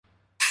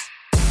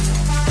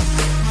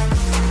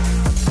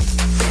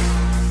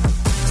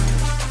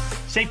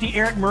Safety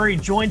Eric Murray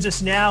joins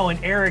us now. And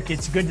Eric,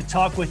 it's good to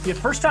talk with you.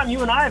 First time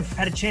you and I have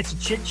had a chance to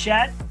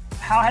chit-chat.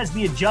 How has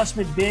the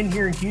adjustment been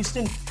here in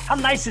Houston? How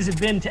nice has it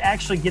been to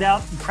actually get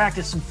out and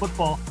practice some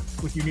football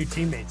with your new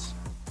teammates?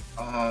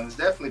 It's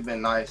definitely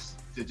been nice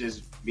to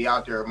just be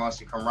out there amongst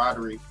the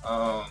camaraderie.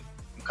 I'm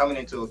coming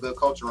into a good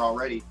culture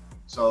already.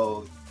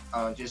 So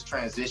just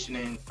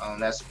transitioning,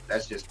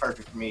 that's just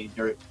perfect for me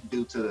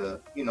due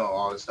to the,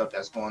 all the stuff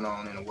that's going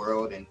on in the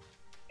world and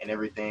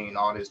everything and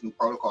all these new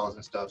protocols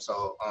and stuff.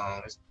 So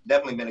it's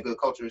definitely been a good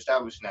culture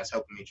established, and that's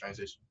helping me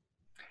transition.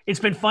 It's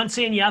been fun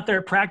seeing you out there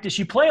at practice.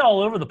 You play all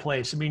over the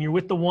place. I mean, you're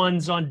with the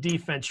ones on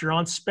defense. You're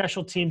on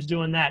special teams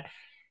doing that.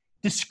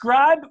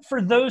 Describe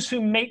for those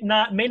who may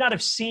not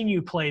have seen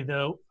you play,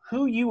 though,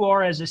 who you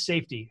are as a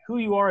safety, who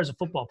you are as a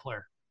football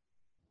player.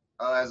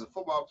 As a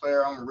football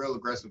player, I'm a real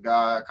aggressive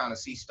guy. I kind of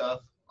see stuff,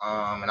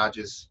 and I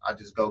just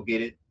go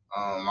get it.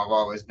 I've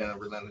always been a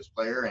relentless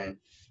player, and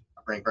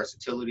I bring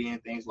versatility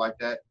and things like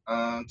that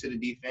to the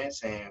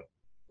defense. And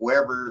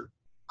wherever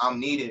I'm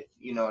needed,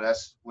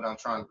 that's what I'm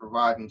trying to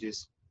provide and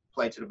just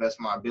play to the best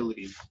of my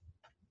abilities.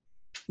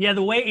 Yeah,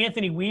 the way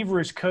Anthony Weaver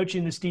is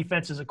coaching this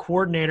defense as a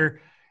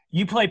coordinator,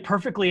 you play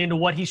perfectly into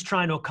what he's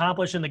trying to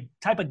accomplish and the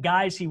type of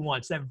guys he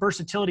wants. That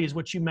versatility is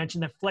what you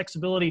mentioned, that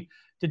flexibility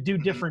to do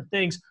different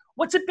things.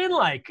 What's it been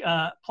like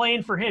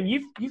playing for him?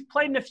 You've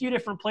played in a few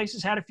different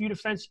places, had a few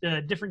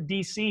different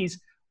DCs.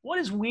 What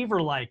is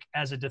Weaver like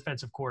as a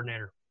defensive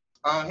coordinator?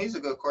 He's a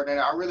good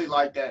coordinator. I really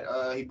like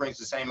that he brings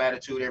the same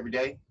attitude every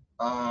day.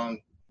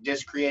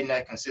 Just creating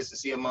that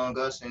consistency among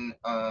us and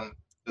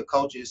the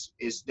coaches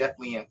is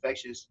definitely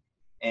infectious.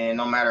 And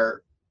no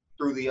matter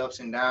through the ups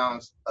and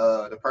downs,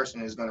 the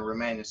person is going to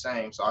remain the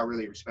same. So I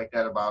really respect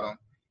that about him.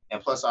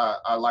 And plus,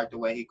 I like the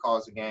way he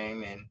calls the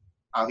game and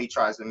how he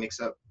tries to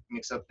mix up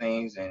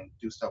things and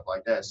do stuff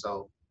like that.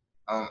 So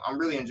I'm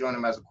really enjoying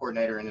him as a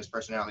coordinator and his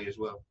personality as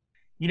well.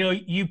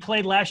 You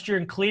played last year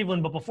in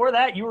Cleveland, but before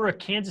that, you were a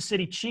Kansas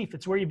City Chief.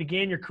 It's where you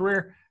began your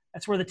career.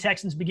 That's where the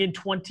Texans begin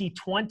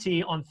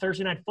 2020 on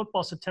Thursday Night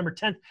Football, September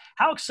 10th.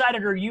 How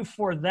excited are you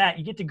for that?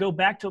 You get to go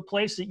back to a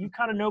place that you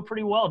kind of know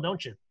pretty well,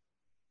 don't you?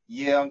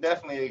 Yeah, I'm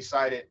definitely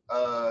excited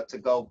to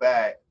go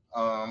back.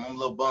 I'm a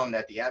little bummed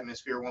that the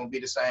atmosphere won't be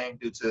the same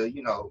due to,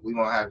 we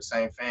won't have the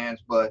same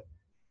fans, but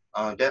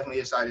definitely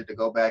excited to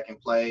go back and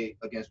play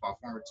against my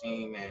former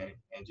team and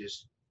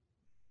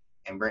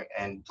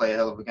play a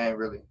hell of a game,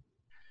 really.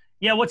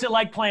 Yeah, what's it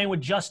like playing with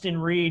Justin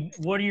Reid?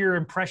 What are your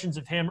impressions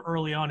of him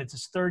early on? It's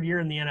his third year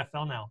in the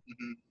NFL now.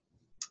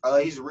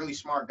 He's a really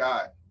smart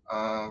guy,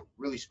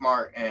 really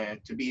smart.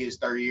 And to be his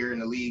third year in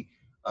the league,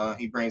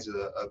 he brings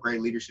a great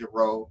leadership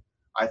role,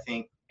 I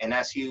think. And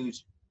that's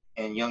huge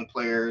in young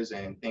players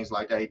and things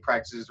like that. He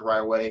practices the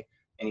right way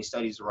and he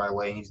studies the right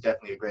way. And he's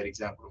definitely a great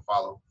example to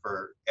follow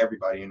for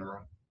everybody in the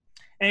room.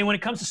 And when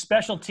it comes to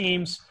special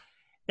teams,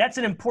 that's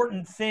an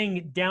important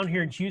thing down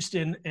here in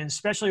Houston, and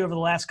especially over the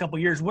last couple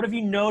of years. What have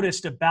you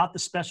noticed about the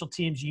special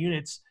teams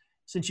units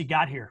since you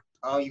got here?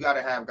 You got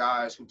to have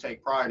guys who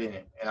take pride in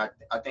it. And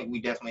I think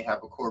we definitely have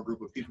a core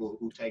group of people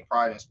who take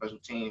pride in special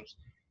teams.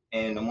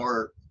 And the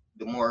more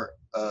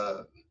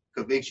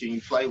conviction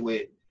you play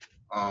with,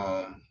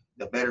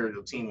 the better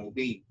the team will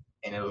be.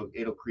 And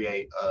it'll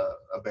create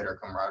a better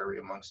camaraderie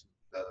amongst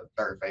the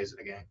third phase of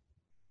the game.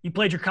 You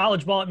played your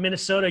college ball at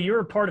Minnesota. You were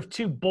a part of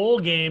 2 bowl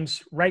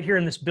games right here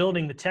in this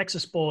building, the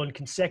Texas Bowl, in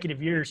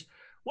consecutive years.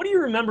 What do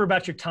you remember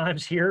about your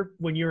times here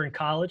when you were in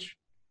college?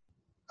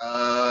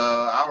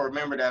 I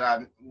remember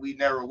that we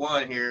never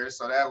won here,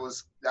 so that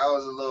was a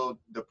little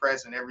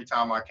depressing. Every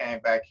time I came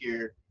back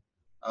here,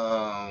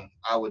 I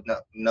would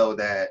know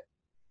that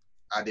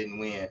I didn't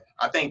win.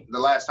 I think the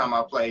last time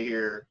I played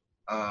here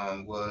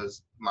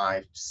was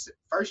my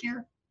first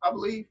year, I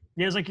believe.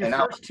 Yeah, it was like your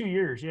first 2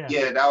 years, yeah.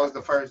 Yeah, that was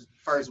the first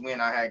win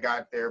I had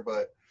got there,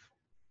 but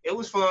it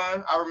was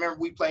fun. I remember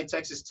we played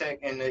Texas Tech,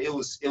 and it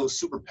was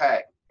super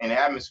packed, and the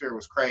atmosphere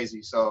was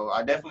crazy. So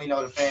I definitely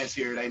know the fans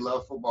here. They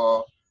love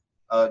football,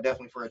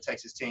 definitely for a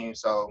Texas team.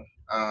 So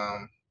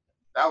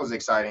that was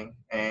exciting,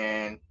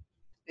 and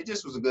it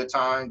just was a good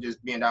time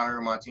just being down here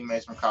with my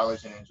teammates from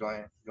college and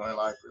enjoying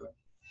life, really.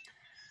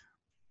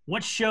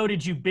 What show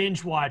did you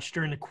binge watch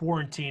during the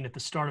quarantine at the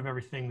start of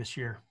everything this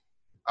year?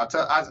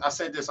 I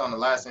said this on the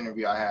last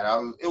interview I had.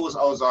 It was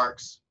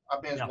Ozarks. I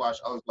binge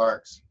watched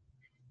Ozarks.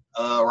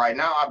 Right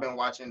now I've been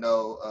watching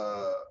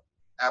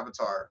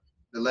Avatar,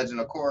 The Legend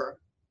of Korra.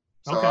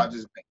 So okay.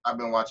 I've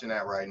been watching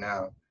that right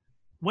now.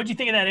 What'd you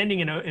think of that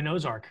ending in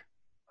Ozark?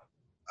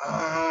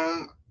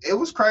 It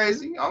was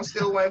crazy. I'm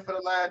still waiting for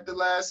the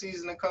last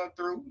season to come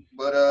through,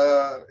 but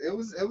it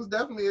was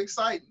definitely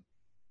exciting.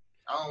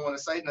 I don't want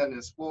to say nothing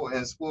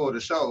and spoil the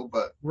show,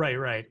 but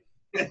right.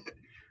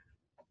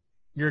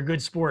 You're a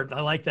good sport. I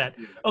like that.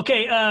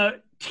 Okay,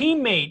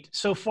 teammate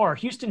so far,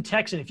 Houston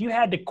Texan. If you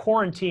had to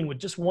quarantine with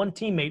just one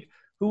teammate,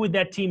 who would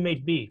that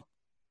teammate be?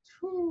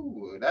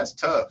 Ooh, that's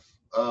tough.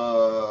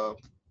 I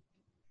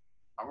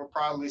would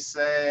probably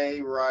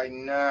say right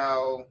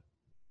now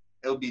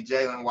it'll be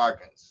Jalen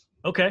Watkins.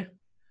 Okay,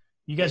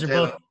 you guys are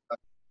both.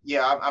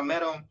 Yeah, I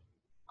met him.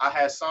 I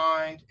had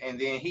signed, and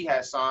then he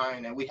had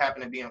signed, and we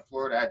happened to be in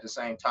Florida at the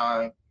same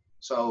time.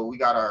 So we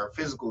got our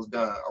physicals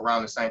done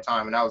around the same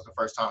time, and that was the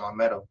first time I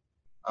met him.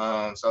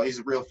 So he's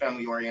a real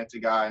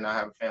family-oriented guy, and I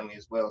have a family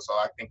as well. So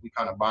I think we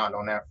kind of bond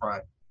on that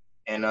front.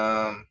 And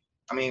I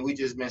mean, we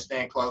just been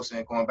staying close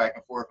and going back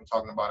and forth and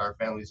talking about our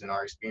families and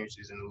our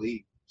experiences in the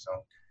league.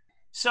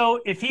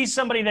 So if he's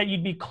somebody that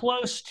you'd be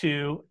close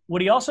to,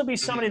 would he also be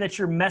somebody that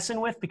you're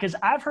messing with? Because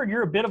I've heard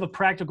you're a bit of a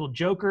practical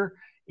joker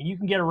and you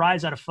can get a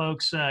rise out of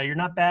folks. You're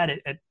not bad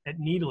at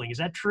needling. Is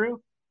that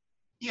true?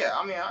 Yeah,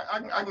 I mean,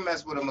 I can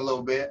mess with him a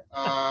little bit.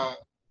 I'm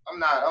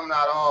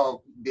not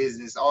all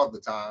business all the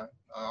time.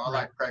 I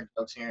like to crack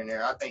jokes here and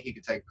there. I think he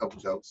could take a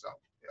couple jokes. So,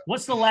 yeah.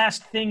 What's the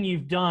last thing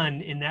you've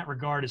done in that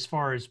regard as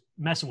far as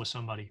messing with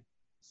somebody?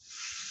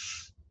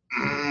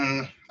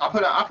 I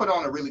put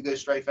on a really good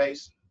straight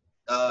face.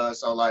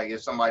 So like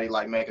if somebody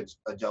like make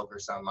a joke or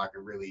something, I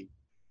could really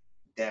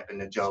dampen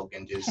the joke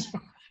and just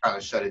kind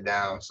of shut it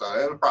down. So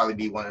it would probably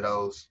be one of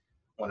those.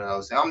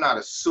 I'm not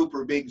a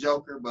super big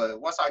joker, but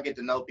once I get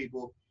to know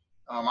people,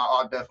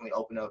 I'll definitely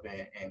open up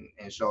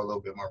and show a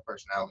little bit more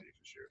personality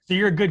for sure. So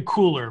you're a good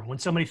cooler. When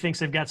somebody thinks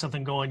they've got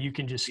something going, you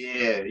can just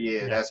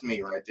yeah, that's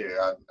me right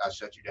there. I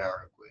shut you down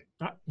real quick.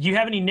 Do you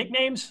have any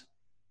nicknames?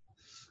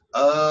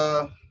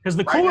 Because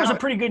the right cooler is now, a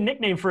pretty good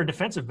nickname for a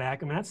defensive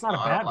back. I mean, that's not a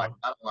bad one.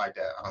 I don't like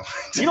that.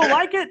 You don't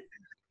like it?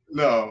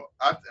 No,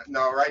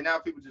 right now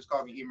people just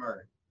call me E.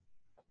 Murray.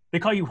 They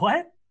call you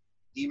what?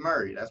 E.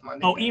 Murray. That's my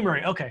name. Oh, E.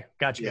 Murray. Okay,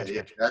 gotcha.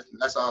 Yeah.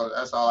 That's all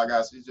I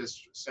got. So it's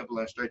just simple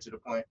and straight to the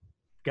point.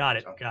 Got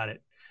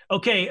it.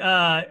 Okay,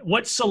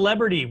 what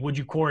celebrity would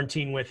you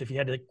quarantine with if you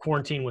had to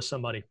quarantine with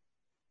somebody?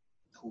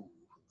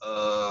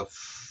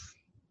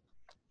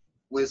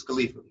 Wiz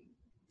Khalifa.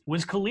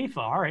 Wiz Khalifa.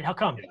 All right. How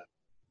come? Yeah.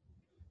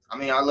 I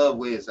mean, I love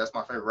Wiz. That's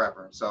my favorite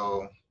rapper.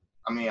 So,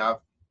 I mean, I've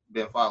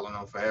been following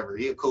him forever.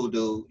 He a cool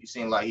dude. He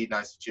seems like he's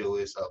nice to chill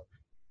with. So,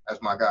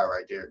 that's my guy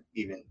right there.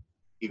 Even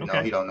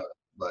though he don't know,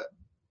 but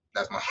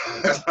that's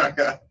my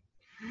guy.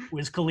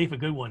 Wiz Khalifa,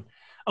 good one.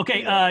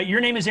 Okay,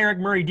 your name is Eric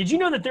Murray. Did you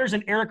know that there's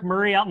an Eric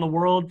Murray out in the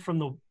world from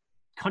the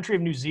country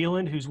of New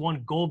Zealand who's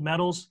won gold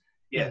medals?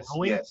 Yes.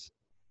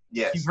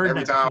 You've heard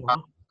Every that time, before,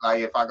 huh?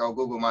 like if I go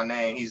Google my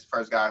name, he's the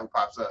first guy who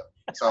pops up.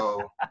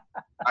 So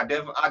I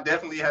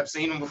definitely have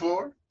seen him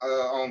before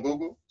on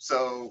Google.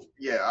 So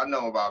yeah, I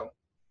know about him.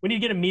 We need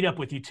to get a meetup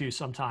with you two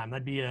sometime.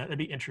 That'd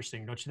be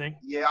interesting, don't you think?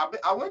 Yeah,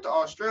 I went to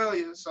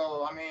Australia,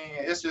 so I mean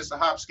it's just a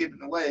hop, skip,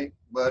 and away.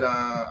 But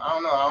I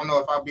don't know. I don't know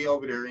if I'll be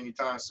over there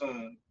anytime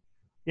soon.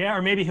 Yeah,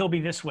 or maybe he'll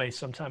be this way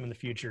sometime in the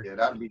future. Yeah,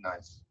 that'd be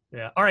nice.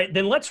 Yeah. All right,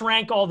 then let's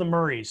rank all the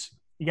Murrays.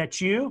 You got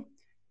you.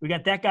 We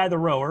got that guy, the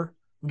rower.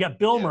 We got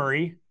Bill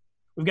Murray.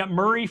 We've got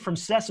Murray from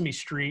Sesame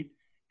Street.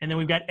 And then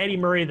we've got Eddie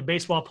Murray, the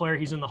baseball player.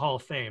 He's in the Hall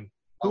of Fame.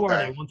 Who are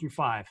they, 1 through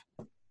 5?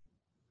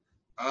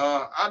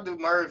 I do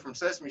Murray from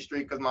Sesame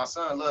Street because my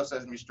son loves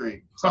Sesame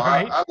Street. So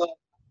right.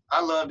 I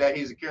love that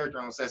he's a character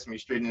on Sesame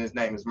Street and his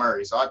name is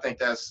Murray. So I think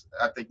that's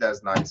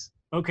nice.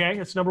 Okay,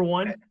 that's number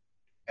 1.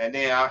 And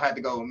then I had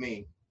to go with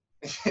me.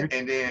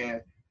 And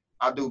then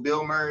I'll do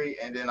Bill Murray,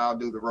 and then I'll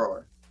do the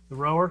rower. The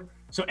rower?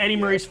 So Eddie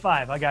Murray's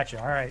 5. I got you.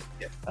 All right.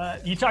 Yeah.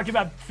 You talked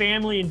about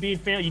family and being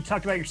family. You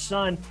talked about your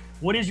son.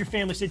 What is your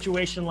family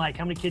situation like?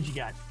 How many kids you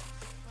got?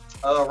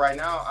 Right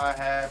now I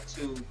have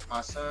 2.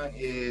 My son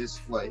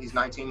is he's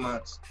 19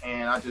 months,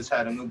 and I just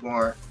had a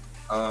newborn.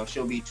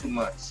 She'll be 2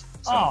 months.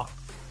 So. Oh,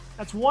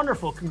 that's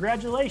wonderful.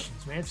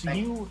 Congratulations, man. So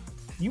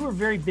you were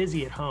very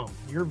busy at home.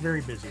 You're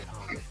very busy at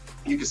home.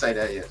 You can say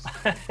that, yes.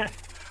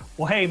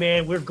 Well, hey,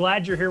 man, we're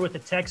glad you're here with the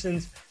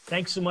Texans.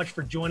 Thanks so much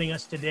for joining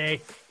us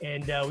today,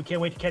 and we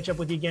can't wait to catch up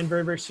with you again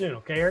very, very soon.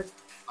 Okay, Eric?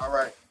 All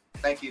right.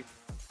 Thank you.